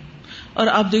حَمِيمٌ. اور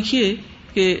آپ دیکھیے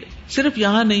کہ صرف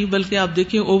یہاں نہیں بلکہ آپ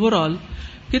دیکھیے اوور آل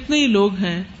کتنے ہی لوگ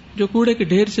ہیں جو کوڑے کے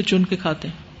ڈھیر سے چن کے کھاتے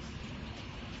ہیں.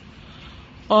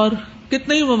 اور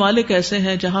کتنے ہی ممالک ایسے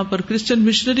ہیں جہاں پر کرسچن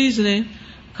مشنریز نے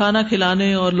کھانا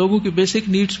کھلانے اور لوگوں کی بیسک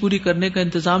نیڈز پوری کرنے کا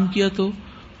انتظام کیا تو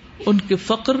ان کے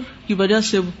فقر کی وجہ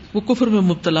سے وہ کفر میں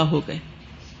مبتلا ہو گئے.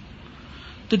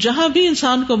 تو جہاں بھی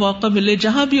انسان کو موقع ملے،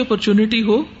 جہاں بھی اپرچونٹی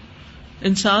ہو،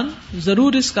 انسان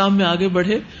ضرور اس کام میں آگے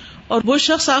بڑھے. اور وہ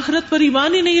شخص آخرت پر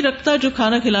ایمان ہی نہیں رکھتا جو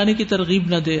کھانا کھلانے کی ترغیب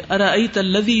نہ دے. ارأیت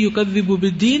الذی یکذب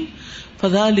بالدین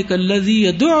فذلک الذی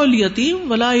یدعو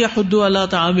الیتیم ولا یحض علی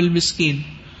طعام المسکین.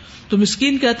 تو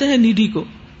مسکین کہتے ہیں نیڈی کو،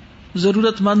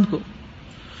 ضرورت مند کو.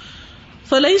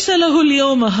 فلیس لہ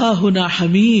اليوم ہاہنا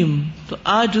حمیم. تو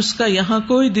آج اس کا یہاں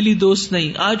کوئی دلی دوست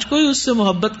نہیں، آج کوئی اس سے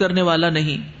محبت کرنے والا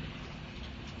نہیں،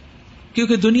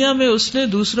 کیونکہ دنیا میں اس نے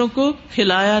دوسروں کو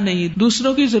کھلایا نہیں،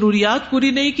 دوسروں کی ضروریات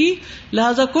پوری نہیں کی،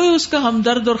 لہذا کوئی اس کا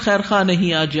ہمدرد اور خیر خواہ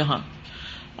نہیں. آج یہاں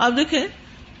آپ دیکھیں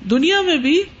دنیا میں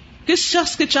بھی کس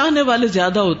شخص کے چاہنے والے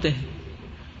زیادہ ہوتے ہیں،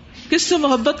 کس سے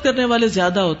محبت کرنے والے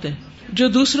زیادہ ہوتے ہیں؟ جو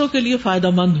دوسروں کے لیے فائدہ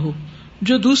مند ہو،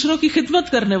 جو دوسروں کی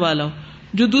خدمت کرنے والا ہو،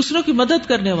 جو دوسروں کی مدد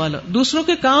کرنے والا ہو، دوسروں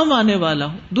کے کام آنے والا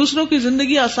ہو، دوسروں کی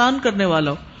زندگی آسان کرنے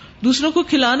والا ہو، دوسروں کو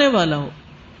کھلانے والا ہو.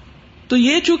 تو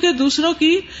یہ چونکہ دوسروں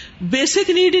کی بیسک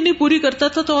نیڈ ہی نہیں پوری کرتا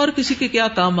تھا تو اور کسی کے کیا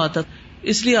کام آتا تھا.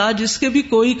 اس لیے آج اس کے بھی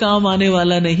کوئی کام آنے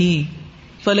والا نہیں.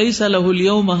 فلیس لہ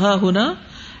اليوم ہاہنا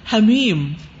حمیم.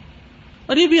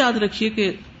 اور یہ بھی یاد رکھیے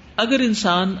کہ اگر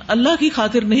انسان اللہ کی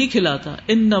خاطر نہیں کھلاتا،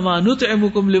 انما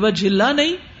نطعمکم لوجہ اللہ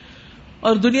نہیں،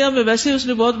 اور دنیا میں ویسے اس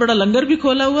نے بہت بڑا لنگر بھی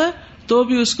کھولا ہوا ہے تو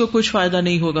بھی اس کو کچھ فائدہ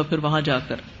نہیں ہوگا پھر وہاں جا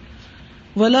کر.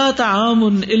 ولا طعام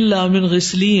الا من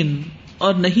غسلین،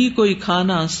 اور نہیں کوئی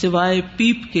کھانا سوائے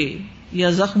پیپ کے یا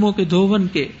زخموں کے دھون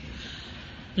کے.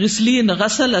 غسلین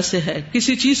غسل سے ہے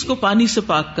کسی چیز کو پانی سے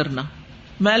پاک کرنا،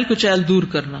 میل کچیل دور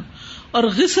کرنا. اور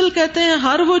غسل کہتے ہیں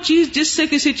ہر وہ چیز جس سے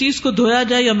کسی چیز کو دھویا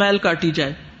جائے یا میل کاٹی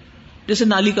جائے، جیسے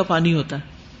نالی کا پانی ہوتا ہے.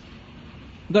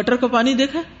 گٹر کا پانی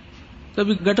دیکھا،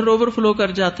 کبھی گٹر اوور فلو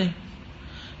کر جاتے ہیں،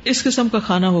 اس قسم کا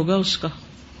کھانا ہوگا اس کا.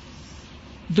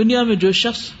 دنیا میں جو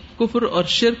شخص کفر اور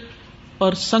شرک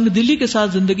اور سنگ دلی کے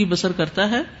ساتھ زندگی بسر کرتا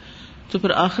ہے تو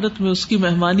پھر آخرت میں اس کی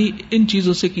مہمانی ان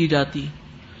چیزوں سے کی جاتی.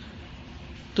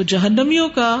 تو جہنمیوں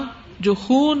کا جو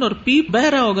خون اور پیپ بہ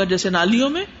رہا ہوگا جیسے نالیوں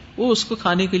میں، وہ اس کو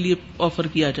کھانے کے لیے آفر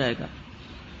کیا جائے گا.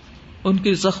 ان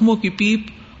کے زخموں کی پیپ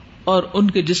اور ان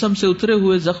کے جسم سے اترے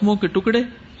ہوئے زخموں کے ٹکڑے.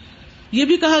 یہ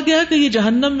بھی کہا گیا کہ یہ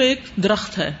جہنم میں ایک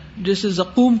درخت ہے جیسے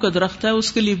زقوم کا درخت ہے،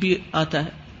 اس کے لیے بھی آتا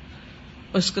ہے.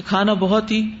 اس کا کھانا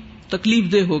بہت ہی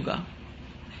تکلیف دہ ہوگا.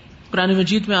 قرآن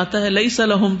مجید میں آتا ہے لیس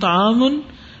لہم طعام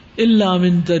الا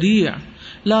من ضریع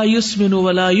لا یسمن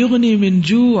ولا یغنی من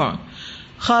جوع.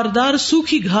 خاردار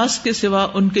سوکھی گھاس کے سوا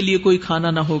ان کے لیے کوئی کھانا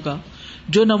نہ ہوگا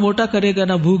جو نہ موٹا کرے گا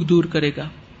نہ بھوک دور کرے گا.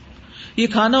 یہ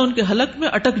کھانا ان کے حلق میں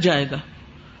اٹک جائے گا.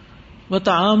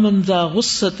 وطعاما ذا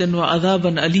غصۃ وعذابا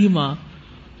الیما،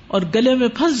 اور گلے میں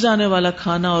پھنس جانے والا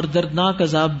کھانا اور دردناک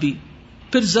عذاب بھی.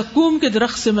 پھر زقوم کے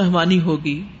درخت سے مہمانی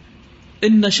ہوگی.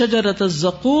 ان شجرۃ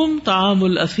الزقوم طعام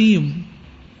الاثیم،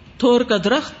 تھور کا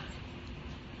درخت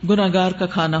گناہگار کا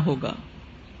کھانا ہوگا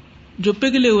جو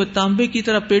پگھلے ہوئے تانبے کی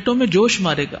طرح پیٹوں میں جوش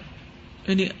مارے گا.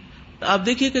 یعنی آپ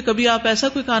دیکھیے کہ کبھی آپ ایسا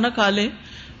کوئی کھانا کھا لیں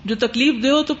جو تکلیف دہ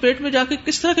ہو تو پیٹ میں جا کے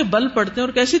کس طرح کے بل پڑتے ہیں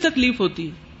اور کیسی تکلیف ہوتی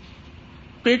ہے.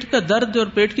 پیٹ کا درد اور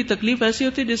پیٹ کی تکلیف ایسی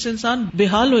ہوتی ہے جس سے انسان بے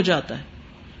حال ہو جاتا ہے.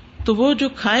 تو وہ جو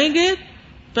کھائیں گے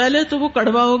پہلے تو وہ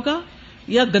کڑوا ہوگا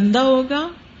یا گندا ہوگا،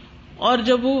 اور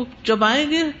جب وہ چبائیں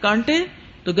گے کانٹے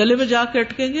تو گلے میں جا کے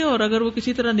اٹکیں گے، اور اگر وہ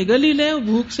کسی طرح نگل ہی لیں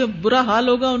بھوک سے برا حال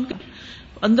ہوگا ان کے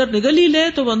اندر، نگل ہی لیں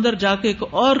تو وہ اندر جا کے ایک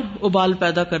اور ابال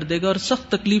پیدا کر دے گا اور سخت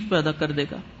تکلیف پیدا کر دے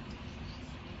گا.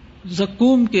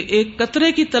 زقوم کے ایک قطرے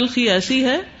کی تلخی ایسی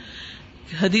ہے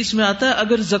کہ حدیث میں آتا ہے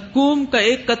اگر زقوم کا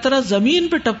ایک قطرہ زمین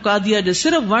پہ ٹپکا دیا جائے،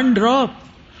 صرف 1 ڈراپ،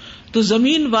 تو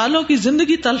زمین والوں کی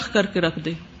زندگی تلخ کر کے رکھ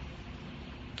دے.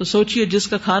 تو سوچئے جس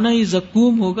کا کھانا ہی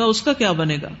زقوم ہوگا اس کا کیا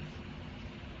بنے گا.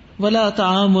 ولا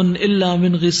طعام الا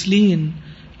من غسلین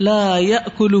لا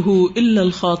یأکلہ الا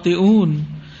الخاطئون،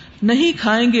 نہیں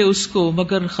کھائیں گے اس کو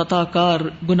مگر خطا کار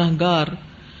گناہگار.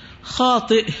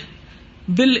 خاطئ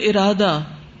بالارادہ،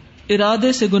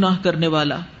 ارادے سے گناہ کرنے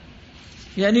والا،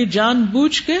 یعنی جان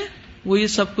بوجھ کے وہ یہ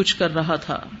سب کچھ کر رہا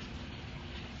تھا.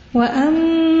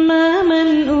 وَأَمَّا مَنْ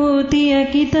أُوتِيَ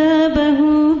كِتَابَهُ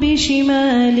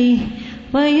بِشِمَالِهِ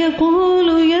وَيَقُولُ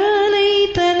يَا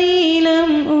لَيْتَنِي لَمْ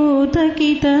أُوتَ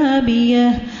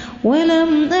كِتَابِيَهْ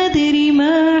وَلَمْ أَدْرِ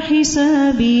مَا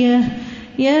حِسَابِيَهْ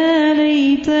يَا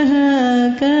لَيْتَهَا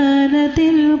كَانَتِ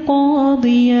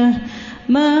الْقَاضِيَةَ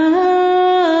مَا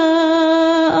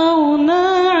أَغْنَى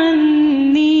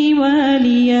عَنِّي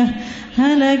مَالِيَهْ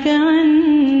هَلَكَ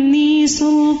عَنِّي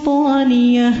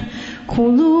سُلْطَانِيَهْ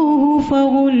خُذُوهُ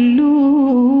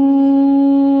فَغُلُّوهُ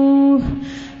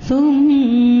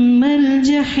ثُمَّ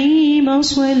الْجَحِيمَ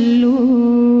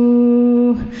صَلُّوهُ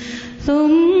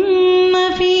ثُمَّ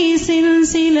فِي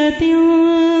سِلْسِلَةٍ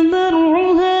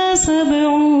ذَرْعُهَا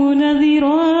 70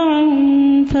 ذِرَاعًا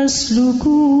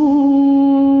فَاسْلُكُوهُ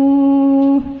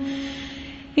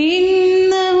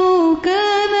إِنَّهُ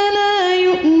كَانَ لَا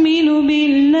يُؤْمِنُ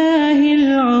بِاللَّهِ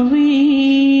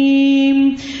الْعَظِيمِ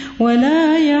وَلَا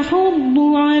يَحُضُّ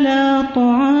عَلَى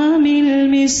طَعَامِ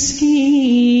الْمِسْكِينِ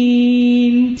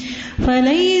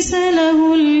فَلَيْسَ لَهُ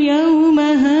الْيَوْمَ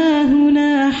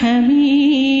هَاهُنَا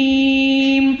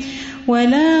حَمِيمٌ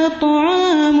وَلَا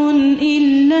طَعَامٌ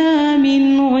إِلَّا مِنْ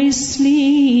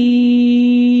غِسْلِينٍ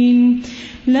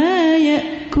لَا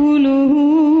يَأْكُلُهُ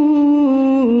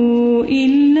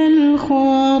إِلَّا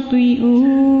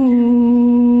الْخَاطِئُونَ.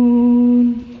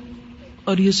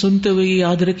 اور یہ سنتے ہوئے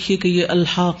یاد رکھیے کہ یہ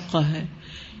الحاقہ ہے.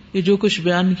 یہ جو کچھ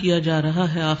بیان کیا جا رہا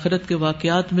ہے آخرت کے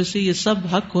واقعات میں سے یہ سب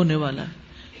حق ہونے والا ہے،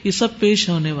 یہ سب پیش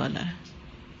ہونے والا ہے.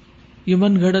 یہ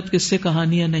من گھڑت قصے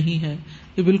کہانیاں نہیں ہے،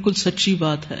 یہ بالکل سچی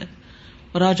بات ہے.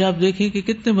 اور آج آپ دیکھیں کہ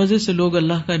کتنے مزے سے لوگ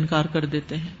اللہ کا انکار کر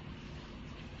دیتے ہیں.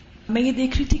 میں یہ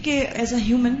دیکھ رہی تھی کہ ایز اے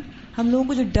ہیومن ہم لوگوں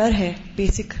کو جو ڈر ہے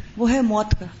بیسک وہ ہے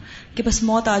موت کا، کہ بس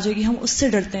موت آ جائے گی، ہم اس سے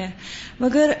ڈرتے ہیں.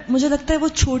 مگر مجھے لگتا ہے وہ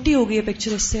چھوٹی ہو گئی ہے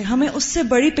پکچر اس سے. ہمیں اس سے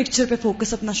بڑی پکچر پہ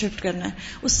فوکس اپنا شفٹ کرنا ہے،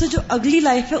 اس سے جو اگلی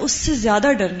لائف ہے اس سے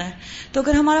زیادہ ڈرنا ہے. تو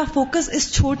اگر ہمارا فوکس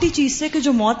اس چھوٹی چیز سے کہ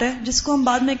جو موت ہے، جس کو ہم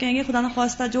بعد میں کہیں گے خدا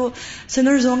نخواستہ جو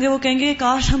سنرز ہوں گے وہ کہیں گے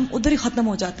کاش ہم ادھر ہی ختم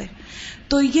ہو جاتے،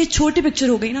 تو یہ چھوٹی پکچر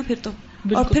ہو گئی نا پھر تو.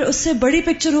 اور پھر اس سے بڑی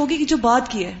پکچر ہوگی کہ جو بات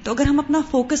کی ہے. تو اگر ہم اپنا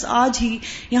فوکس آج ہی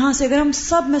یہاں سے، اگر ہم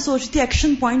سب، میں سوچ رہی تھی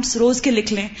ایکشن پوائنٹس روز کے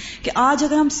لکھ لیں کہ آج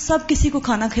اگر ہم سب کسی کو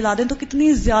کھانا کھلا دیں تو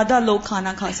کتنی زیادہ لوگ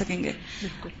کھانا کھا سکیں گے.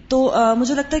 تو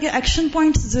مجھے لگتا ہے کہ ایکشن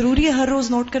پوائنٹس ضروری ہے ہر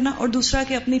روز نوٹ کرنا، اور دوسرا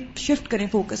کہ اپنی شفٹ کریں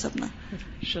فوکس اپنا.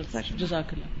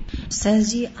 جزاک اللہ. سر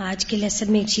جی آج کے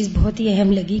لیسن میں ایک چیز بہت ہی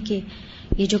اہم لگی کہ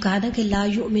یہ جو کہا نا کہ لا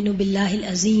یؤمن باللہ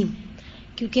العظیم،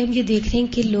 کیونکہ ہم یہ دیکھ رہے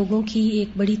ہیں کہ لوگوں کی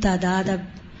ایک بڑی تعداد اب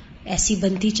ایسی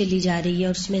بنتی چلی جا رہی ہے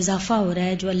اور اس میں اضافہ ہو رہا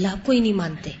ہے جو اللہ کو ہی نہیں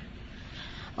مانتے.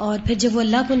 اور پھر جب وہ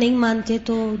اللہ کو نہیں مانتے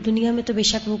تو دنیا میں تو بے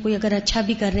شک وہ کوئی اگر اچھا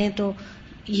بھی کر رہے ہیں تو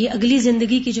یہ اگلی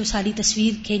زندگی کی جو ساری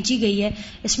تصویر کھینچی گئی ہے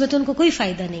اس میں تو ان کو کوئی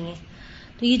فائدہ نہیں ہے.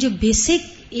 تو یہ جو بیسک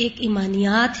ایک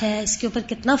ایمانیات ہے اس کے اوپر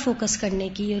کتنا فوکس کرنے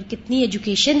کی اور کتنی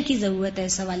ایجوکیشن کی ضرورت ہے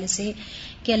اس حوالے سے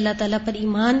کہ اللہ تعالیٰ پر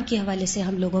ایمان کے حوالے سے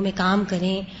ہم لوگوں میں کام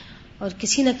کریں اور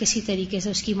کسی نہ کسی طریقے سے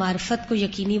اس کی معرفت کو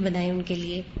یقینی بنائیں ان کے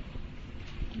لیے.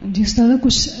 جی استاد،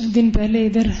 کچھ دن پہلے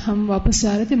ادھر ہم واپس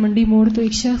جا رہے تھے منڈی موڑ، تو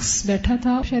ایک شخص بیٹھا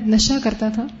تھا، شاید نشہ کرتا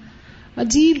تھا.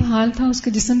 عجیب حال تھا، اس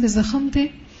کے جسم پہ زخم تھے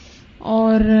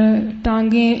اور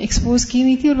ٹانگیں ایکسپوز کی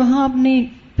ہوئی تھی، اور وہاں اپنے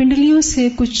پنڈلیوں سے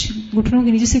کچھ گھٹنوں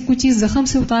کے نیچے سے کچھ چیز زخم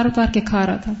سے اتار کے کھا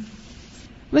رہا تھا.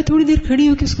 میں تھوڑی دیر کھڑی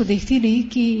ہو کے اس کو دیکھتی رہی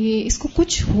کہ یہ اس کو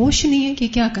کچھ ہوش نہیں ہے کہ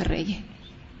کیا کر رہی ہے،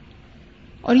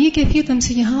 اور یہ کیفیت ہم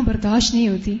سے یہاں برداشت نہیں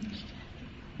ہوتی.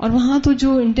 اور وہاں تو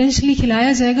جو انٹینشنلی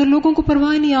کھلایا جائے گا، لوگوں کو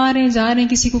پرواہ نہیں، آ رہے ہیں جا رہے ہیں،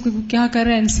 کسی کو کیا کر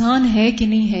رہا ہے، انسان ہے کہ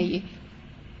نہیں ہے یہ.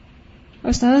 اور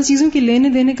استاد چیزوں کے لینے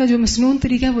دینے کا جو مسنون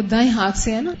طریقہ ہے وہ دائیں ہاتھ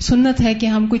سے ہے نا. سنت ہے کہ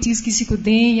ہم کوئی چیز کسی کو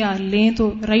دیں یا لیں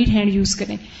تو رائٹ ہینڈ یوز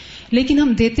کریں، لیکن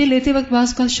ہم لیتے وقت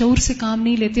بعض کا شعور سے کام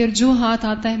نہیں لیتے اور جو ہاتھ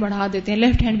آتا ہے بڑھا دیتے ہیں،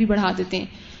 لیفٹ ہینڈ بھی بڑھا دیتے ہیں،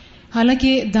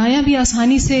 حالانکہ دایاں بھی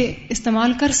آسانی سے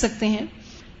استعمال کر سکتے ہیں.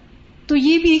 تو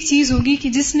یہ بھی ایک چیز ہوگی کہ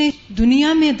جس نے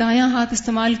دنیا میں دایاں ہاتھ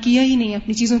استعمال کیا ہی نہیں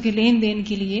اپنی چیزوں کے لین دین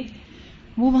کے لیے،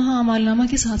 وہ وہاں اعمال نامہ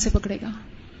کس ہاتھ سے پکڑے گا؟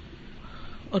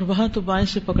 اور وہاں تو بائیں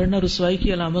سے پکڑنا رسوائی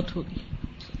کی علامت ہوگی.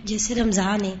 جیسے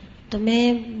رمضان ہے تو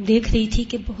میں دیکھ رہی تھی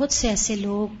کہ بہت سے ایسے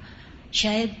لوگ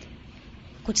شاید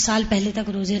کچھ سال پہلے تک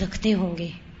روزے رکھتے ہوں گے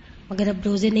مگر اب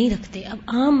روزے نہیں رکھتے. اب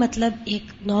عام مطلب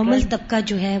ایک نارمل طبقہ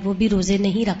جو ہے وہ بھی روزے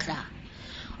نہیں رکھ رہا،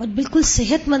 اور بالکل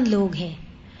صحت مند لوگ ہیں،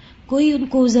 کوئی ان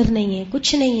کو عذر نہیں ہے،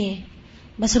 کچھ نہیں ہے،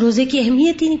 بس روزے کی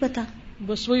اہمیت ہی نہیں پتا،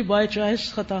 بس وہی بائی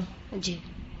چوائس خطا. جی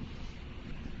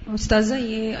استاذہ،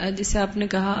 یہ جیسے آپ نے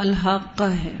کہا الحاقہ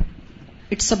ہے،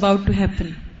 اٹس اباؤٹ ٹو ہیپن،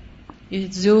 یہ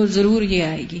جو ضرور یہ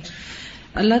آئے گی.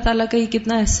 اللہ تعالیٰ کا یہ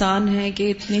کتنا احسان ہے کہ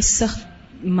اتنے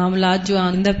سخت معاملات جو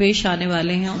آئندہ پیش آنے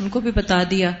والے ہیں ان کو بھی بتا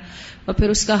دیا، اور پھر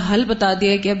اس کا حل بتا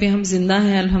دیا کہ ابھی ہم زندہ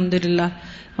ہیں الحمدللہ،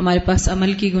 ہمارے پاس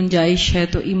عمل کی گنجائش ہے.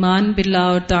 تو ایمان باللہ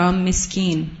اور طعام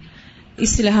مسکین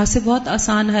اس لحاظ سے بہت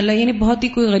آسان حل ہے. یعنی بہت ہی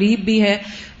کوئی غریب بھی ہے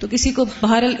تو کسی کو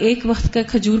بہرحال ایک وقت کا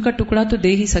کھجور کا ٹکڑا تو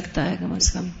دے ہی سکتا ہے کم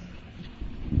از کم.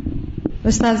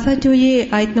 استاذہ، جو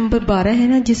یہ آیت نمبر 12 ہے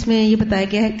نا، جس میں یہ بتایا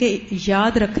گیا ہے کہ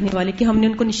یاد رکھنے والے، کہ ہم نے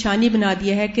ان کو نشانی بنا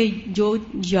دیا ہے کہ جو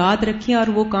یاد رکھیں اور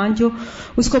وہ کان جو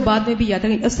اس کو بعد میں بھی یاد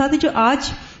رکھیں. استاذہ، جو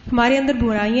آج ہمارے اندر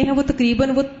برائیاں ہیں وہ تقریباً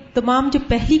وہ تمام جو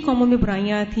پہلی قوموں میں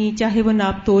برائیاں تھیں، چاہے وہ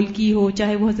ناپ تول کی ہو،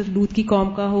 چاہے وہ حضرت لوط کی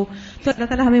قوم کا ہو، تو اللہ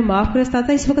تعالیٰ ہمیں معاف کرے.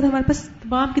 استاذہ، اس وقت ہمارے پاس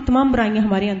تمام کی تمام برائیاں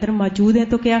ہمارے اندر موجود ہیں،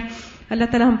 تو کیا اللہ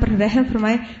تعالیٰ ہم پر رحم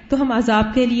فرمائے تو ہم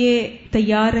عذاب کے لیے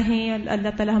تیار رہیں،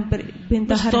 اللہ تعالیٰ ہم پر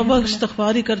بنتہا توبہ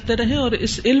استغفار ہی کرتے رہیں اور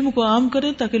اس علم کو عام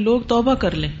کریں تاکہ لوگ توبہ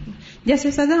کر لیں. جیسے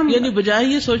استاذہ ہم یعنی بجائے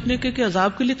یہ سوچنے کے کہ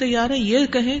عذاب کے لیے تیار ہیں، یہ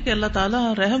کہیں کہ اللہ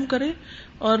تعالیٰ رحم کرے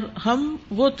اور ہم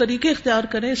وہ طریقے اختیار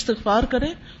کریں، استغفار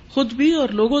کریں، خود بھی اور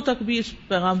لوگوں تک بھی اس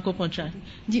پیغام کو پہنچائیں.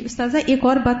 جی استاذہ، ایک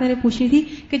اور بات میں نے پوچھنی تھی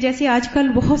کہ جیسے آج کل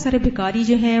بہت سارے بھکاری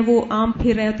جو ہیں وہ عام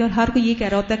پھر رہے ہوتے ہیں اور ہر کوئی یہ کہہ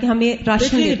رہا ہوتا ہے کہ ہمیں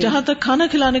راشن دے دیں. جہاں تک کھانا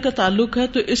کھلانے کا تعلق ہے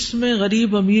تو اس میں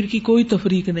غریب امیر کی کوئی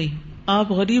تفریق نہیں.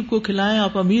 آپ غریب کو کھلائیں،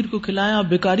 آپ امیر کو کھلائیں، آپ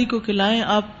بیکاری کو کھلائیں،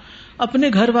 آپ اپنے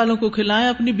گھر والوں کو کھلائیں.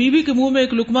 اپنی بیوی کے منہ میں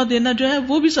ایک لقمہ دینا جو ہے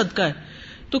وہ بھی صدقہ ہے.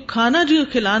 تو کھانا جو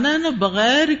کھلانا ہے نا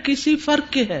بغیر کسی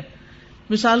فرق کے ہے.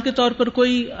 مثال کے طور پر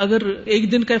کوئی اگر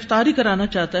ایک دن کا افطاری کرانا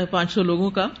چاہتا ہے 500 لوگوں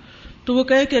کا تو وہ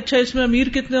کہے کہ اچھا اس میں امیر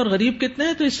کتنے اور غریب کتنے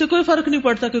ہیں، تو اس سے کوئی فرق نہیں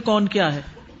پڑتا کہ کون کیا ہے.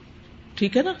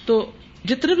 ٹھیک ہے نا. تو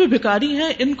جتنے بھی بھکاری ہیں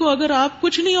ان کو اگر آپ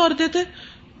کچھ نہیں اور دیتے،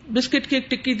 بسکٹ کی ایک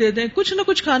ٹکی دے دیں، کچھ نہ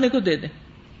کچھ کھانے کو دے دیں.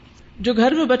 جو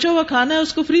گھر میں بچا ہوا کھانا ہے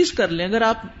اس کو فریز کر لیں. اگر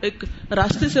آپ ایک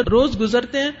راستے سے روز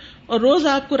گزرتے ہیں اور روز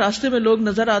آپ کو راستے میں لوگ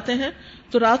نظر آتے ہیں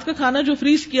تو رات کا کھانا جو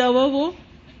فریز کیا ہوا وہ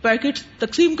پیکٹ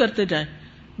تقسیم کرتے جائیں،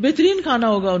 بہترین کھانا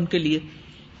ہوگا ان کے لیے.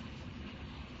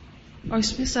 اور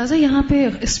اس میں سازا یہاں پہ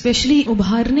اسپیشلی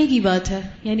ابھارنے کی بات ہے،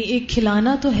 یعنی ایک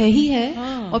کھلانا تو ہے ہی ہے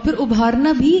اور پھر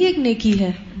ابھارنا بھی ایک نیکی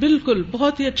ہے. بالکل،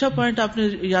 بہت ہی اچھا پوائنٹ آپ نے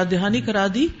یاد دہانی کرا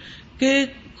دی کہ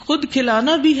خود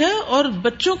کھلانا بھی ہے اور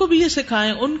بچوں کو بھی یہ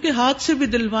سکھائیں، ان کے ہاتھ سے بھی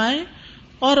دلوائیں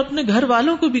اور اپنے گھر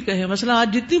والوں کو بھی کہیں. مثلا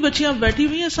آج جتنی بچیاں بیٹھی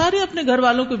ہوئی ہیں سارے اپنے گھر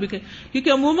والوں کو بھی کہیں،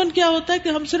 کیونکہ عموماً کیا ہوتا ہے کہ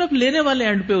ہم صرف لینے والے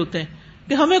اینڈ پہ ہوتے ہیں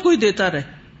کہ ہمیں کوئی دیتا رہے،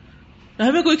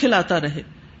 ہمیں کوئی کھلاتا رہے.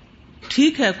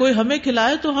 ٹھیک ہے، کوئی ہمیں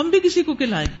کھلائے تو ہم بھی کسی کو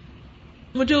کھلائیں.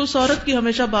 مجھے اس عورت کی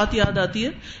ہمیشہ بات یاد آتی ہے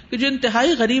کہ جو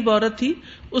انتہائی غریب عورت تھی،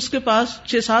 اس کے پاس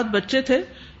 6-7 بچے تھے،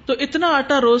 تو اتنا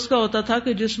آٹا روز کا ہوتا تھا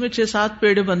کہ جس میں 6-7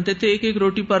 پیڑے بنتے تھے، ایک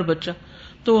روٹی پر بچہ.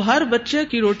 تو ہر بچے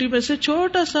کی روٹی میں سے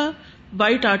چھوٹا سا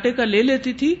بائٹ آٹے کا لے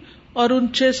لیتی تھی اور ان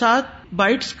 6-7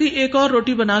 بائٹس کی ایک اور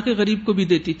روٹی بنا کے غریب کو بھی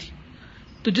دیتی تھی.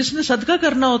 تو جس نے صدقہ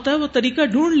کرنا ہوتا ہے وہ طریقہ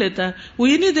ڈھونڈ لیتا ہے، وہ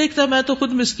یہ نہیں دیکھتا میں تو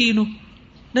خود مسکین ہوں،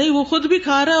 نہیں، وہ خود بھی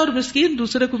کھا رہا ہے اور مسکین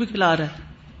دوسرے کو بھی کھلا رہا ہے.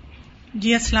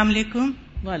 جی السلام علیکم.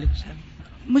 وعلیکم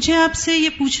السلام. مجھے آپ سے یہ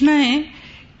پوچھنا ہے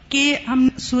کہ ہم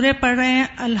سورہ پڑھ رہے ہیں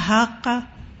الحاقہ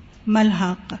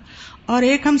ملحاقہ، اور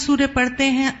ایک ہم سورہ پڑھتے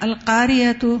ہیں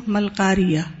القاریۃ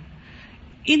ملقاریہ،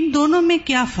 ان دونوں میں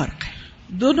کیا فرق ہے؟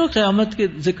 دونوں قیامت کے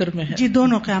ذکر میں ہے. جی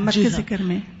دونوں قیامت کے ذکر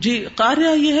میں. جی قاریہ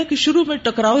یہ ہے کہ شروع میں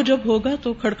ٹکراؤ جب ہوگا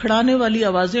تو کھڑکھڑانے والی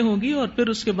آوازیں ہوں گی اور پھر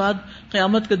اس کے بعد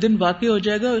قیامت کا دن واقع ہو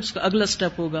جائے گا، اس کا اگلا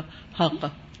سٹیپ ہوگا حاقہ.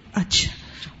 اچھا.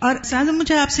 اور سازا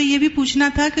مجھے آپ سے یہ بھی پوچھنا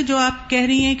تھا کہ جو آپ کہہ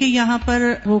رہی ہیں کہ یہاں پر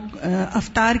وہ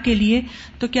افطار کے لیے،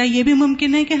 تو کیا یہ بھی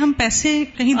ممکن ہے کہ ہم پیسے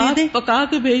کہیں دے دیں؟ آپ پکا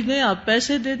کے بھیج دیں، آپ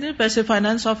پیسے دے دیں. پیسے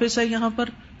فائنانس آفس ہے یہاں پر،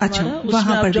 اچھا اس وہاں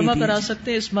میں آپ پر جمع کرا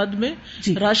سکتے ہیں. اس مد میں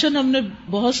راشن ہم نے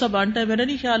بہت سا بانٹا ہے، میرا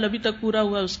نہیں خیال ابھی تک پورا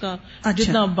ہوا اس کا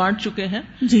جتنا ہم بانٹ چکے ہیں.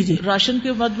 جی راشن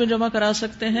کے مد میں جمع کرا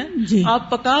سکتے ہیں. آپ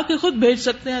پکا کے خود بھیج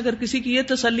سکتے ہیں، اگر کسی کی یہ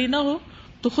تسلی نہ ہو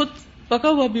تو خود پکا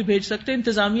ہوا بھی بھیج سکتے ہیں،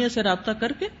 انتظامیہ سے رابطہ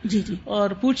کر کے اور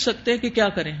پوچھ سکتے ہیں کہ کیا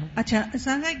کریں ہم. اچھا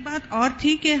سازا ایک بات اور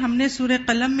تھی کہ ہم نے سورہ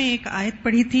قلم میں ایک آیت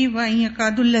پڑھی تھی وَإِن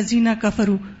يَكَادُ الَّذِينَ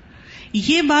كَفَرُوا،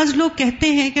 یہ بعض لوگ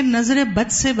کہتے ہیں کہ نظر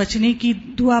بد سے بچنے کی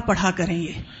دعا پڑھا کریں.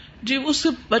 یہ جی اس سے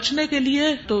بچنے کے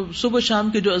لیے تو صبح شام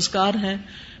کے جو اذکار ہیں،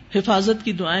 حفاظت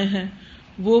کی دعائیں ہیں،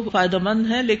 وہ فائدہ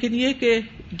مند ہیں، لیکن یہ کہ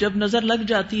جب نظر لگ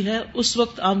جاتی ہے اس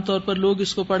وقت عام طور پر لوگ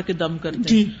اس کو پڑھ کے دم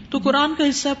کرتے ہیں. تو قرآن کا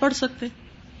حصہ پڑھ سکتے.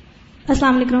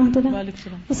 السلام علیکم رحمۃ اللہ. وعلیکم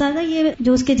السلام. استاذہ یہ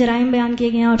جو اس کے جرائم بیان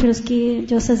کیے گئے ہیں اور پھر اس کی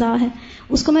جو سزا ہے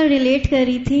اس کو میں ریلیٹ کر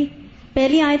رہی تھی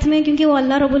پہلی آیت میں، کیونکہ وہ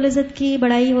اللہ رب العزت کی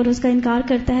بڑائی اور اس کا انکار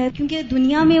کرتا ہے، کیونکہ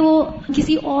دنیا میں وہ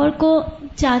کسی اور کو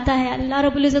چاہتا ہے، اللہ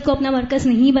رب العزت کو اپنا مرکز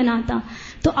نہیں بناتا،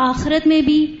 تو آخرت میں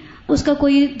بھی اس کا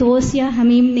کوئی دوست یا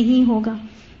حمیم نہیں ہوگا.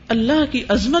 اللہ کی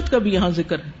عظمت کا بھی یہاں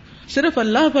ذکر ہے، صرف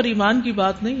اللہ پر ایمان کی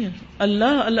بات نہیں ہے،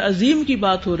 اللہ العظیم کی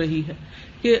بات ہو رہی ہے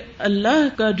کہ اللہ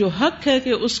کا جو حق ہے کہ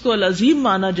اس کو العظیم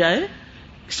مانا جائے،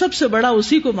 سب سے بڑا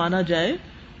اسی کو مانا جائے.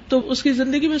 تو اس کی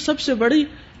زندگی میں سب سے بڑی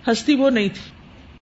ہستی وہ نہیں تھی.